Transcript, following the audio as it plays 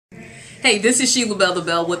Hey, this is Sheilah Belle the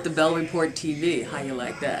Belle with the Belle Report TV. How you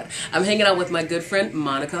like that? I'm hanging out with my good friend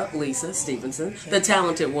Monica Lisa Stevenson, the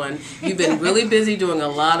talented one. You've been really busy doing a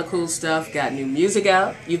lot of cool stuff, got new music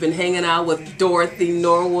out. You've been hanging out with Dorothy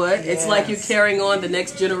Norwood. It's like you're carrying on the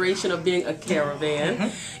next generation of being a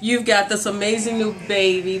caravan. You've got this amazing new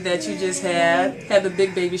baby that you just had the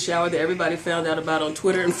big baby shower that everybody found out about on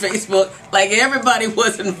Twitter and Facebook. Like everybody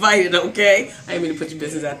was invited, okay? I didn't mean to put your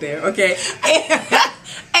business out there, okay?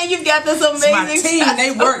 And you've got this amazing my team.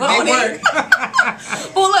 They work.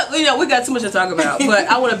 Well, look, we got too much to talk about, but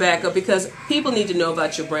I want to back up because people need to know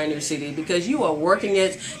about your brand new CD because you are working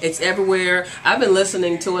it. It's everywhere. I've been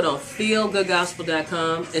listening to it on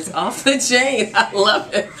feelgoodgospel.com. It's off the chain. I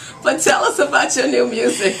love it. But tell us about your new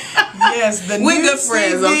music. Yes, the we're new good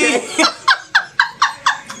friends, CD. okay?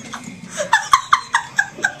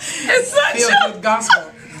 It's such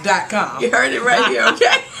feelgoodgospel.com. You heard it right here,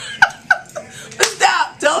 okay?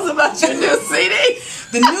 Stop. Tell us about your new CD.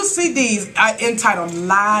 The new CD is entitled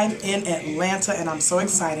Live in Atlanta, and I'm so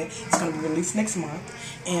excited. It's going to be released next month.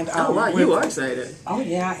 And oh, wow, you are excited. Oh,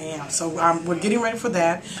 yeah, I am. So we're getting ready for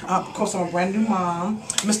that. Of course, I'm a brand new mom.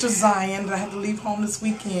 Mr. Zion, that I have to leave home this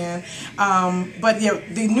weekend. But, yeah,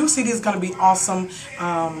 the new CD is going to be awesome.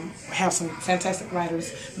 Have some fantastic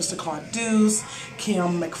writers, Mr. Claude Deuce,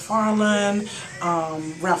 Kim McFarlane,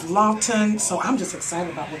 Ralph Lawton. So I'm just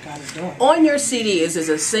excited about what God is doing. On your CD, is it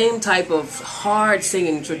the same type of hard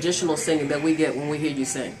singing, traditional singing that we get when we hear you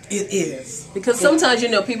sing? It is. Because sometimes,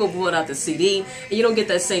 people put out the CD and you don't get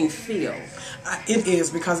that same feel. It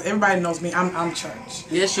is because everybody knows me. I'm church.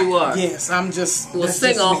 Yes, you are. Yes, I'm just. We'll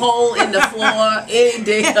sing a hole in the floor any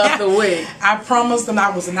day of the week. I promised them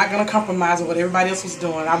I was not going to compromise with what everybody else was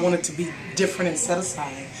doing. I wanted to be different and set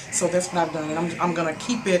aside. So that's what I've done, and I'm going to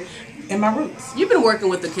keep it in my roots. You've been working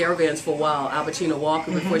with the Caravans for a while. Albertina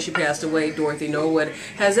Walker, before she passed away, Dorothy Norwood.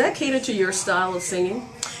 Has that catered to your style of singing?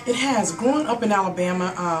 It has. Growing up in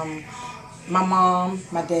Alabama, my mom,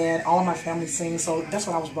 my dad, all of my family sings, so that's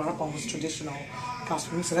what I was brought up on was traditional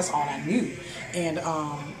gospel music. So that's all I knew, and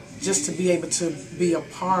just to be able to be a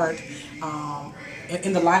part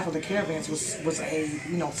in the life of the Caravans was a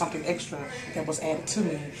something extra that was added to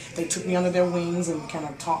me. They took me under their wings and kind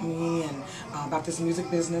of taught me and about this music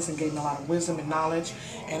business and gave me a lot of wisdom and knowledge.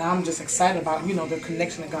 And I'm just excited about the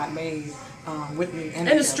connection that God made with me. And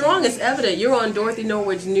the strong is evident. You're on Dorothy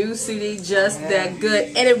Norwood's new CD, Just That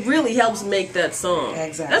Good, and it really helps make that song.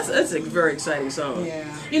 Exactly. That's a very exciting song. Yeah.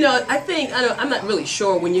 I'm not really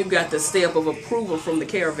sure when you got the stamp of approval from the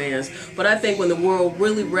Caravans, but I think when the world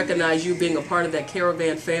really recognized you being a part of that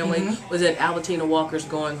Caravan family was at Albertina Walker's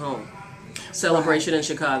Going Home celebration in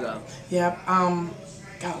Chicago. Yep.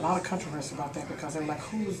 Got a lot of controversy about that because they were like,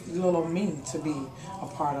 who's little old me to be a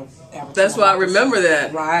part of Albertina? That's why I remember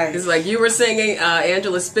that. Right. It's like you were singing,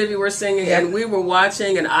 Angela Spivey were singing, and we were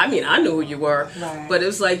watching, and I knew who you were, but it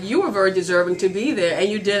was like you were very deserving to be there,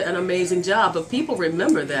 and you did an amazing job, but people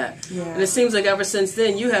remember that. Yeah. And it seems like ever since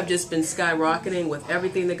then, you have just been skyrocketing with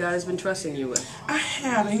everything that God has been trusting you with. I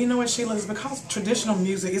have, and you know what, Sheila, is because traditional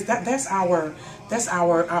music is that's our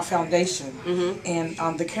foundation,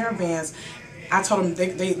 and the Caravans. I told them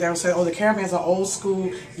they were saying, oh, the Caravans are old school.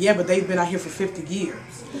 Yeah, but they've been out here for 50 years.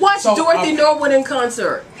 Watch Dorothy Norwood in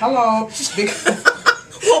concert. Hello.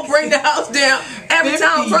 We'll bring the house down every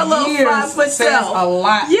time for a little 5-foot says a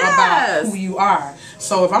lot yes. about who you are.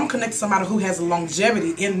 So if I'm connected to somebody who has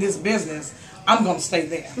longevity in this business, I'm going to stay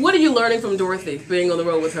there. What are you learning from Dorothy, being on the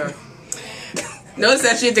road with her? Notice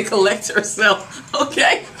that she had to collect herself.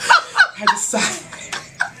 Okay. I decided.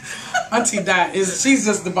 Auntie Dot she's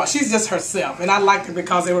just herself, and I like her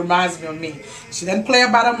because it reminds me of me. She doesn't play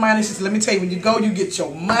about her money. She said, "Let me tell you, when you go, you get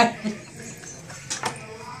your money."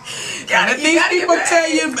 These people tell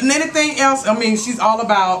you, but anything else, she's all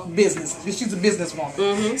about business. She's a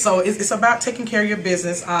businesswoman, so it's about taking care of your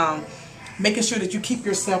business, making sure that you keep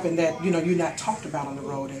yourself and that you're not talked about on the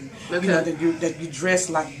road, and that you dress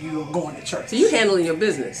like you're going to church. So you're handling your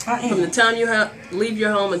business I am. From the time you leave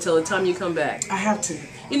your home until the time you come back. I have to.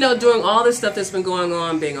 Doing all this stuff that's been going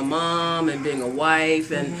on, being a mom and being a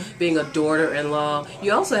wife and being a daughter-in-law,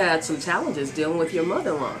 you also had some challenges dealing with your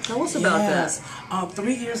mother-in-law. Tell us about that.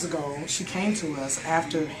 3 years ago, she came to us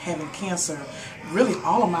after having cancer, really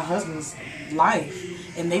all of my husband's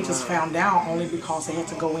life, and they just found out only because they had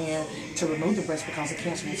to go in to remove the breast because the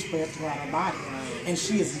cancer had spread throughout her body. And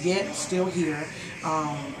she is yet still here,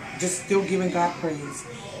 just still giving God praise.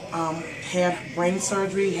 Had brain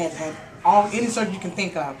surgery, had any surgery you can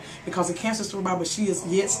think of because the cancer is through her body, but she is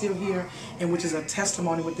yet still here, and which is a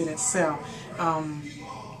testimony within itself.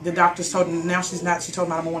 The doctors told me now she's not. She told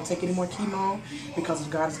me I don't want to take any more chemo because if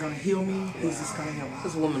God is going to heal me, He's just going to heal me.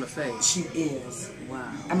 This woman of faith. She is.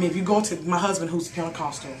 Wow. I mean, if you go to my husband, who's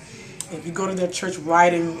Pentecostal, if you go to their church,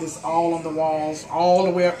 writing is all on the walls, all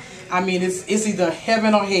the way. I mean, it's either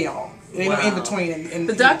heaven or hell. It ain't no in between. And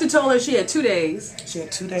the doctor told her she had 2 days. She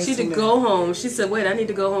had 2 days. She had to go home. She said, "Wait, I need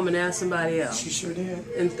to go home and ask somebody else." She sure did.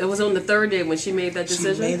 And it was on the 3rd day when she made that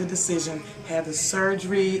decision. She made the decision, had the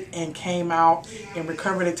surgery, and came out and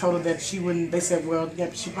recovered. They told her that she wouldn't. They said, "Well,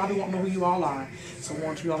 yeah, she probably won't know who you all are. So I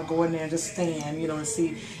want you all to go in there and just stand, and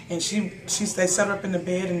see." And they set her up in the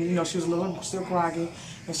bed, and she was a little still groggy.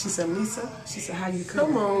 And she said, "Lisa," she said, "how you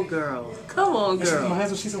cooking?" Come on, girl. Come on, girl. My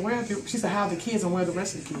husband, she said, "Where are the?" She said, "How are the kids and where are the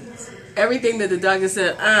rest of the kids?" Everything that the doctor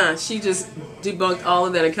said, she just debunked all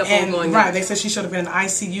of that and kept on going. Right, they said she should have been in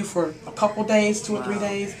ICU for a couple days, 2 or 3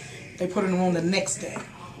 days. They put her in the room the next day.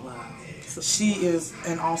 Wow. So, she is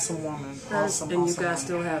an awesome woman. Awesome, and awesome you guys woman.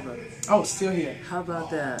 still have her. Oh, still here. How about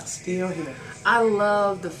that? Still here. I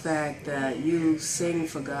love the fact that you sing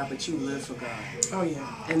for God, but you live for God. Oh, yeah.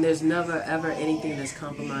 And there's never, ever anything that's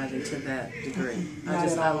compromising to that degree.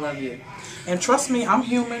 I love you. And trust me, I'm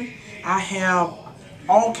human. I have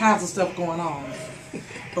all kinds of stuff going on.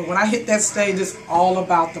 But when I hit that stage, it's all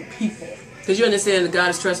about the people. Because you understand that God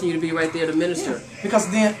is trusting you to be right there to minister. Yeah. Because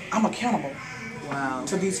then I'm accountable. Wow.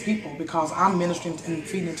 To these people because I'm ministering and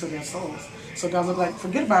feeding into their souls. So God was like,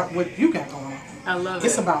 forget about what you got going on. I love it.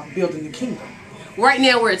 It's about building the kingdom. Right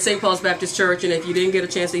now we're at St. Paul's Baptist Church, and if you didn't get a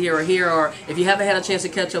chance to hear her here, or if you haven't had a chance to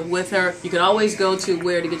catch up with her, you can always go to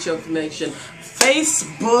where to get your information.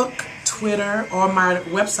 Facebook, Twitter, or my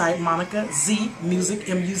website,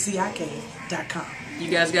 MonicaZmusic.com. You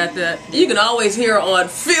guys got that? You can always hear her on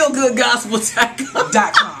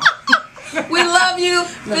feelgoodgospel.com. We love you.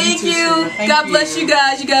 Thank you. God bless you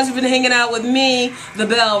guys. You guys have been hanging out with me, the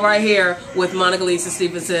Belle, right here with Monica Lisa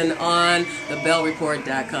Stevenson on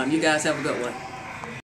thebellreport.com. You guys have a good one.